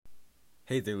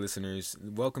Hey there, listeners.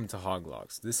 Welcome to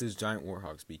Hoglogs. This is Giant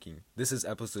Warthog speaking. This is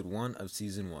episode 1 of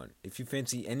season 1. If you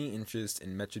fancy any interest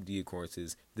in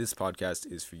Metridiochoerus, this podcast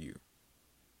is for you.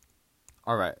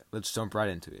 Alright, let's jump right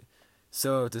into it.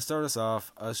 So, to start us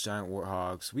off, us giant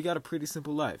warthogs, we got a pretty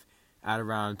simple life. At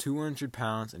around 200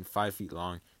 pounds and 5 feet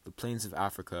long, the plains of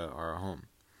Africa are our home.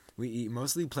 We eat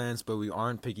mostly plants, but we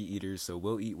aren't picky eaters, so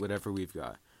we'll eat whatever we've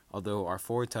got, although our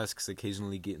 4 tusks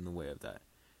occasionally get in the way of that.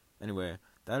 Anyway,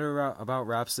 that about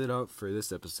wraps it up for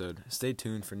this episode. Stay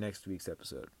tuned for next week's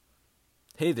episode.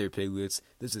 Hey there, piglets.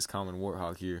 This is Common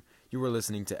Warthog here. You are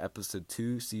listening to episode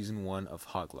 2, season 1 of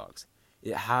Hoglogs.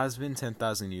 It has been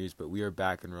 10,000 years, but we are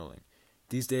back and rolling.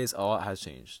 These days, a lot has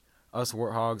changed. Us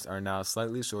warthogs are now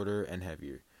slightly shorter and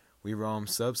heavier. We roam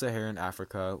sub-Saharan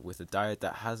Africa with a diet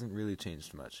that hasn't really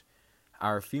changed much.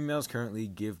 Our females currently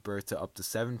give birth to up to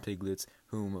 7 piglets,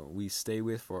 whom we stay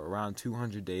with for around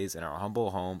 200 days in our humble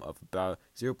home of about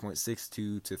 0.62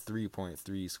 to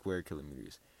 3.3 square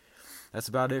kilometers. That's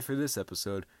about it for this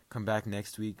episode. Come back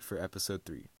next week for episode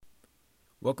 3.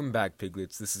 Welcome back,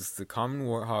 piglets. This is the Common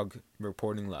Warthog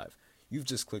reporting live. You've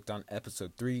just clicked on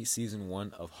episode 3, season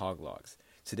 1 of Hoglogs.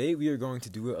 Today we are going to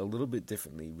do it a little bit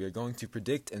differently. We are going to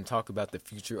predict and talk about the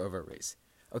future of our race.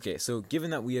 Okay, so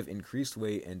given that we have increased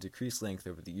weight and decreased length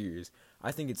over the years,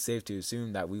 I think it's safe to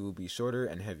assume that we will be shorter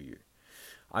and heavier.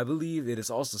 I believe it is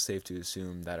also safe to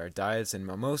assume that our diets and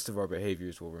most of our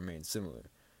behaviors will remain similar.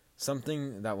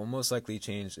 Something that will most likely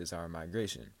change is our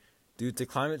migration. Due to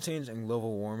climate change and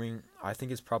global warming, I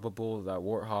think it's probable that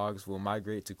warthogs will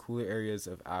migrate to cooler areas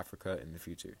of Africa in the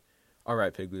future.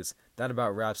 Alright, piglets, that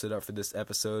about wraps it up for this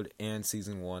episode and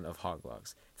season 1 of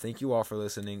Hoglogs. Thank you all for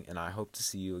listening, and I hope to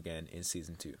see you again in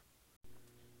season 2.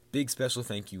 Big special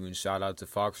thank you and shout out to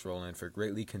Rowland for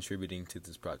greatly contributing to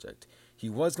this project. He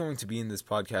was going to be in this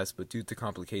podcast, but due to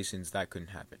complications, that couldn't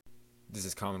happen. This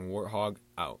is Common Warthog,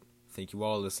 out. Thank you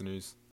all, listeners.